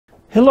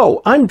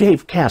Hello, I'm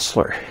Dave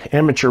Casler,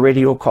 amateur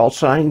radio call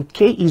sign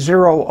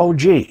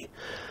KE0OG,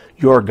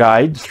 your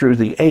guide through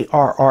the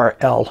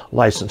ARRL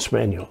license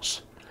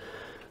manuals.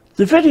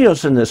 The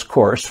videos in this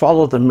course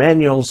follow the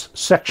manuals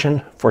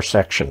section for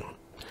section.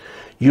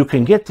 You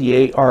can get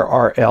the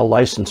ARRL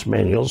license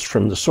manuals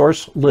from the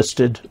source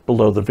listed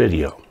below the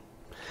video.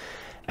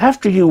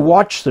 After you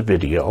watch the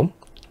video,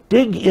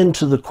 dig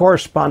into the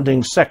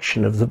corresponding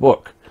section of the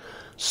book,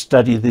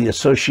 study the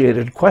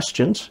associated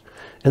questions,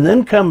 and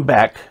then come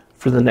back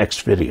for the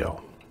next video.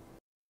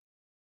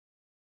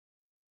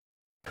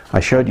 I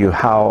showed you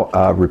how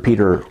a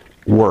repeater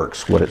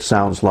works, what it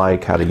sounds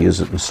like, how to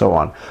use it, and so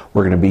on.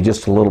 We're going to be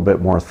just a little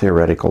bit more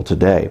theoretical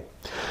today.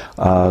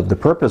 The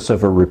purpose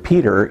of a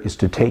repeater is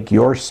to take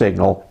your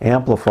signal,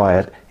 amplify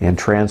it, and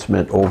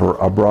transmit over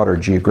a broader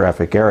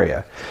geographic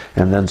area.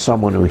 And then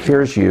someone who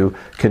hears you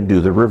can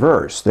do the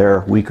reverse.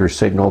 Their weaker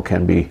signal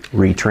can be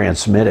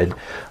retransmitted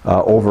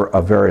over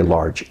a very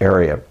large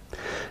area.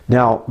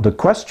 Now, the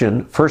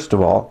question, first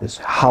of all, is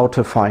how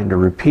to find a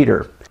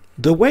repeater.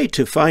 The way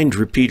to find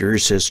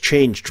repeaters has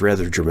changed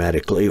rather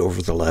dramatically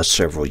over the last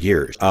several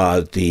years.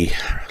 The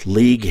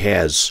League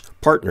has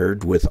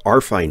partnered with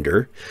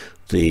rFinder,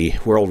 the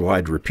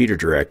Worldwide Repeater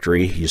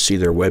Directory. You see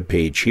their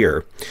webpage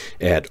here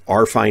at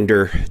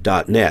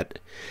rfinder.net.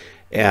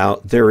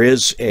 There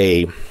is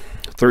a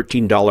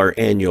 $13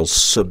 annual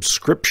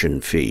subscription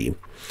fee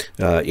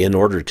in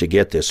order to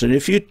get this. And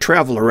if you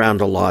travel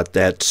around a lot,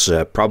 that's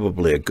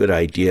probably a good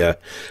idea.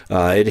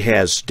 It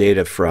has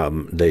data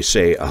from, they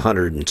say,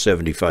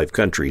 175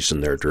 countries in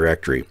their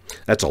directory.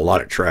 That's a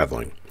lot of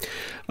traveling.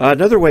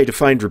 Another way to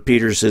find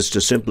repeaters is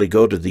to simply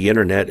go to the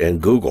internet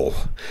and Google.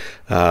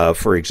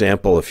 For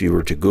example, if you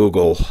were to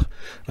Google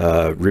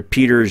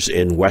repeaters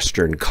in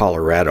western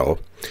Colorado,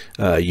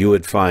 you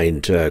would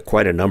find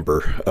quite a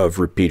number of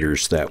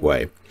repeaters that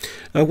way.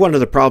 One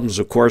of the problems,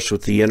 of course,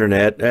 with the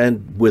internet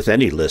and with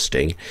any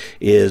listing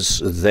is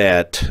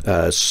that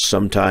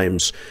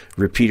sometimes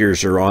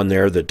repeaters are on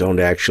there that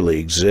don't actually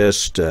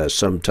exist.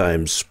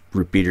 Sometimes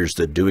repeaters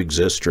that do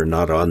exist are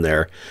not on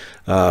there.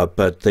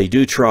 But they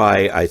do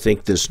try. I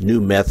think this new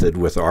method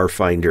with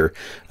rFinder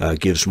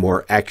gives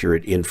more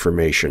accurate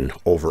information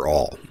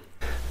overall.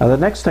 Now, the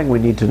next thing we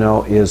need to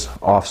know is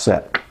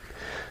offset.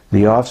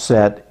 The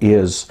offset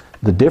is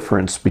the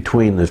difference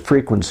between the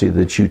frequency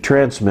that you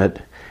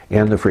transmit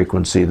and the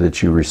frequency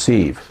that you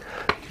receive.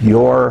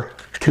 Your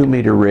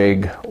 2-meter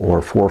rig or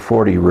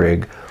 440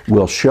 rig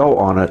will show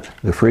on it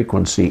the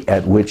frequency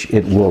at which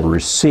it will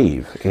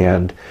receive,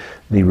 and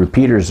the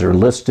repeaters are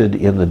listed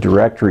in the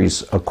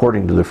directories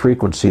according to the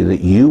frequency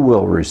that you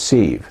will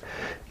receive.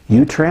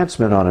 You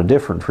transmit on a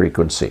different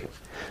frequency.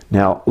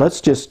 Now,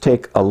 let's just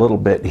take a little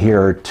bit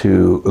here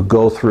to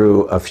go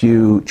through a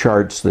few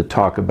charts that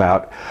talk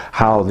about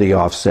how the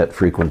offset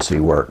frequency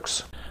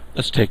works.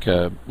 Let's take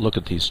a look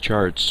at these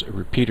charts. A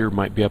repeater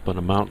might be up on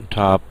a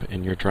mountaintop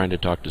and you're trying to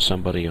talk to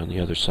somebody on the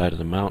other side of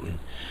the mountain.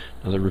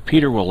 Now, the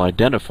repeater will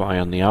identify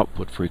on the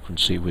output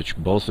frequency which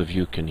both of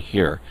you can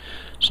hear,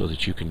 so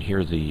that you can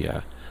hear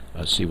the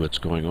see what's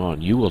going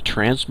on. You will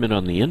transmit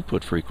on the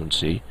input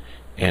frequency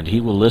and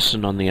he will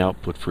listen on the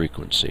output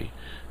frequency.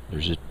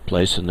 There's a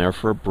place in there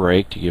for a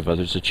break to give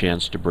others a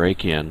chance to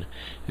break in,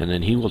 and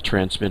then he will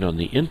transmit on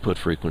the input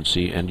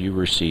frequency and you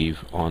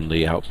receive on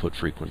the output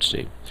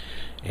frequency.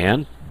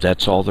 And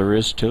that's all there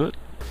is to it.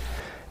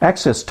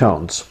 Access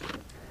tones.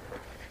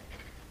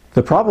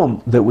 The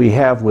problem that we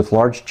have with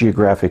large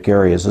geographic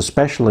areas,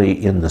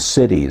 especially in the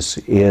cities,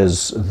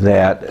 is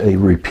that a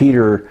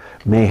repeater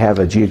may have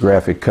a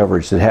geographic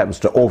coverage that happens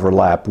to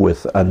overlap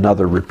with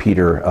another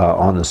repeater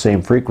on the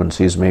same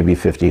frequencies, maybe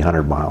 50,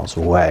 100 miles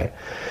away.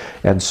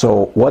 And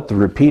so what the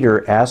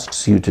repeater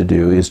asks you to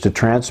do is to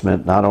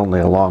transmit not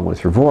only along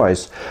with your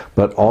voice,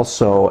 but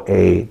also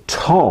a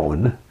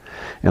tone.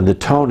 And the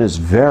tone is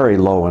very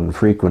low in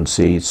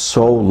frequency,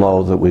 so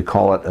low that we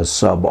call it a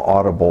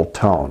subaudible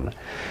tone.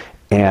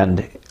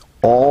 And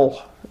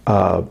all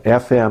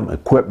FM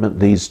equipment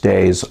these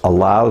days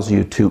allows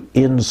you to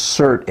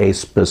insert a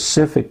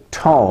specific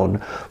tone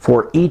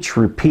for each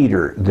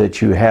repeater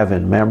that you have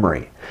in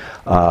memory.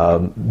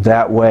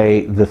 That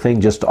way the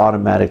thing just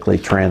automatically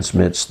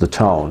transmits the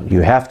tone.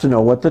 You have to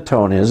know what the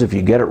tone is. If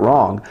you get it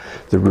wrong,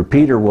 the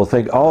repeater will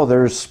think, oh,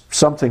 there's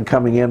something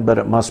coming in, but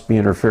it must be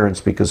interference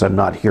because I'm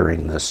not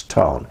hearing this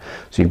tone.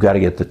 So you've got to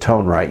get the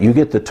tone right. You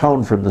get the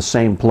tone from the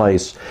same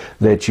place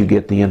that you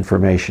get the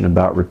information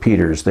about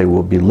repeaters. They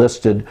will be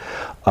listed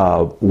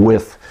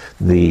with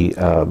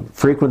the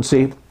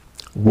frequency,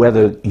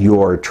 whether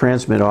your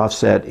transmit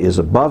offset is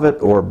above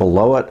it or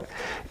below it,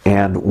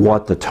 and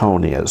what the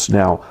tone is.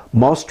 Now,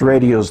 most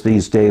radios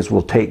these days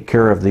will take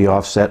care of the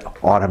offset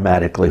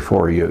automatically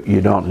for you.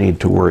 You don't need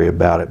to worry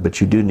about it, but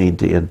you do need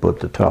to input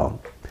the tone.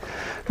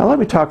 Now, let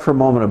me talk for a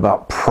moment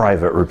about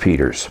private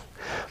repeaters.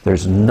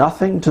 There's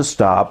nothing to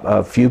stop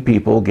a few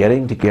people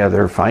getting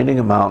together, finding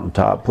a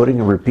mountaintop, putting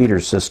a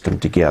repeater system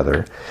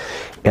together,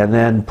 and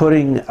then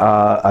putting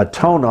a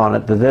tone on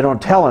it that they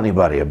don't tell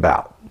anybody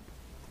about.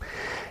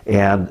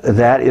 and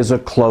that is a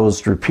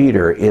closed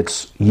repeater.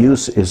 Its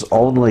use is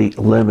only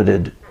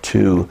limited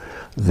to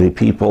the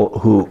people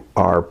who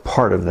are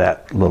part of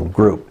that little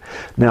group.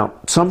 Now,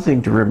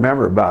 something to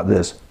remember about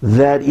this,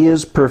 that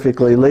is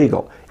perfectly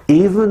legal,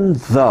 even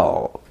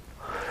though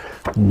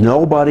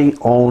nobody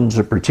owns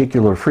a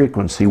particular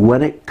frequency.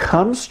 When it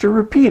comes to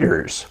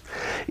repeaters,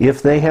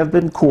 if they have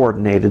been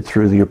coordinated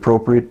through the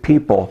appropriate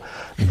people,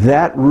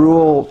 that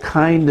rule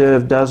kind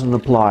of doesn't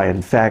apply.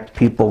 In fact,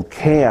 people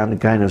can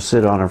kind of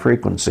sit on a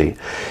frequency.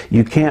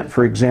 You can't,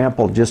 for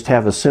example, just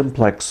have a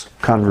simplex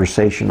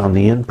conversation on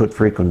the input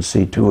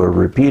frequency to a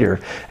repeater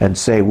and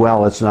say,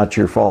 well, it's not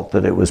your fault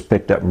that it was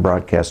picked up and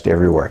broadcast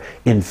everywhere.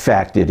 In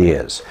fact, it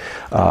is.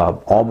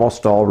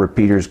 Almost all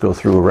repeaters go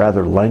through a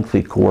rather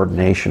lengthy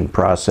coordination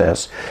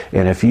process,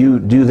 and if you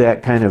do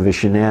that kind of a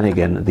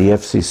shenanigan, the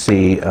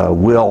FCC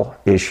will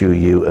issue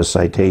you a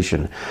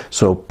citation.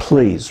 So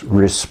please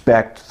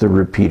respect the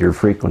repeater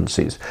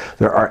frequencies.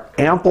 There are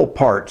ample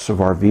parts of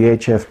our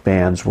VHF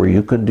bands where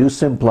you can do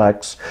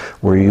simplex,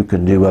 where you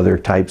can do other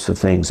types of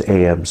things,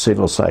 AM,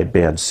 single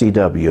sideband,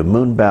 CW,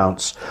 moon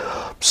bounce,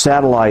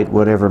 satellite,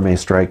 whatever may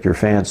strike your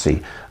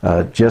fancy.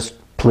 Just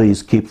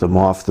please keep them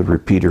off the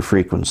repeater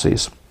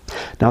frequencies.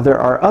 Now, there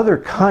are other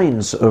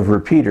kinds of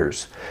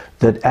repeaters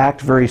that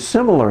act very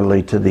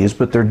similarly to these,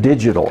 but they're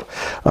digital.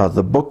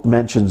 The book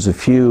mentions a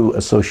few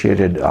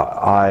associated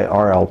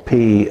ARRL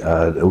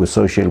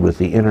associated with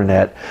the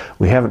internet.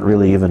 We haven't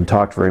really even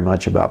talked very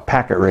much about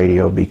packet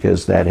radio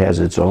because that has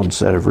its own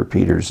set of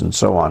repeaters and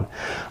so on.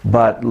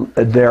 But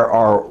there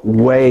are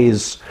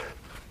ways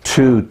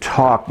to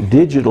talk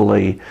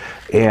digitally,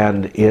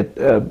 and it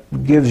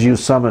gives you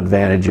some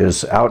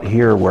advantages. Out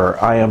here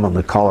where I am on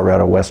the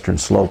Colorado Western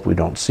Slope, we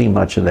don't see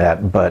much of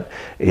that, but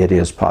it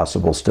is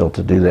possible still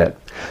to do that.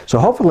 So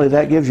hopefully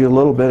that gives you a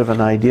little bit of an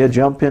idea.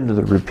 Jump into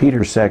the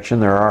repeater section.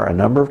 There are a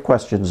number of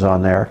questions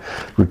on there.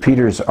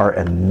 Repeaters are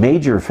a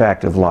major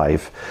fact of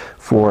life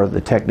for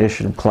the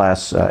technician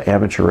class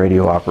amateur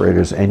radio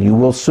operators, and you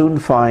will soon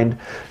find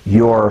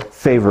your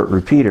favorite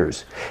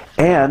repeaters.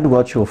 And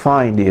what you'll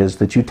find is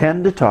that you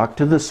tend to talk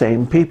to the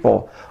same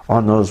people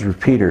on those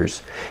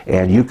repeaters,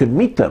 and you can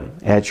meet them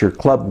at your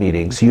club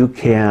meetings. You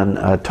can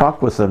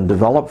talk with them,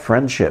 develop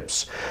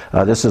friendships.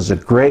 This is a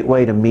great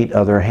way to meet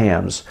other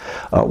hams.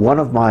 One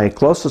of my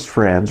closest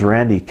friends,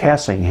 Randy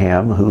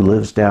Cassingham, who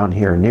lives down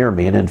here near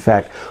me, and in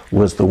fact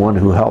was the one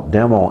who helped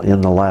demo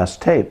in the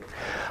last tape,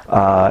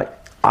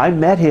 I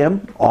met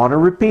him on a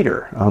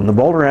repeater, on the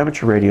Boulder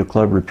Amateur Radio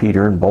Club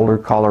repeater in Boulder,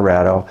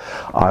 Colorado.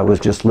 I was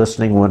just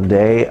listening one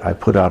day. I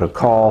put out a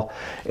call,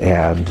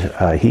 and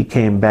he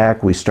came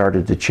back. We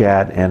started to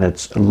chat, and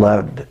it's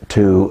led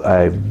to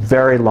a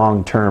very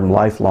long-term,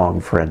 lifelong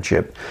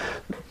friendship.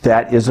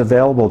 That is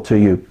available to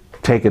you.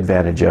 Take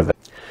advantage of it.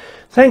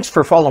 Thanks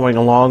for following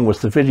along with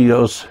the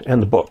videos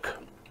and the book.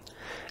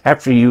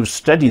 After you've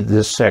studied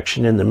this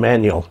section in the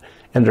manual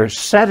and are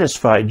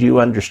satisfied you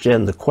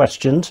understand the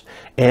questions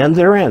and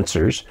their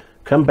answers,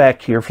 come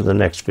back here for the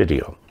next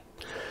video.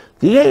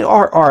 The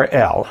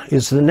ARRL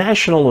is the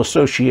National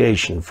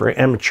Association for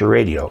Amateur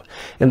Radio,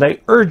 and I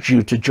urge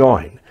you to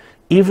join,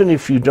 even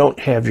if you don't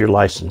have your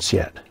license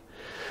yet.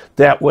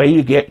 That way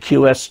you get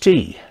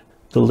QST,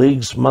 the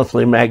League's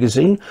monthly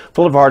magazine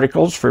full of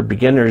articles for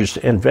beginners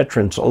and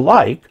veterans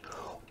alike,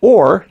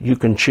 or you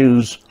can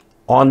choose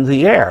On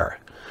the Air,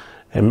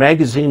 a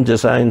magazine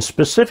designed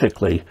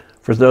specifically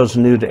for those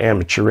new to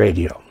amateur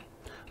radio.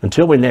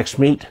 Until we next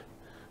meet,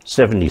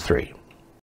 73.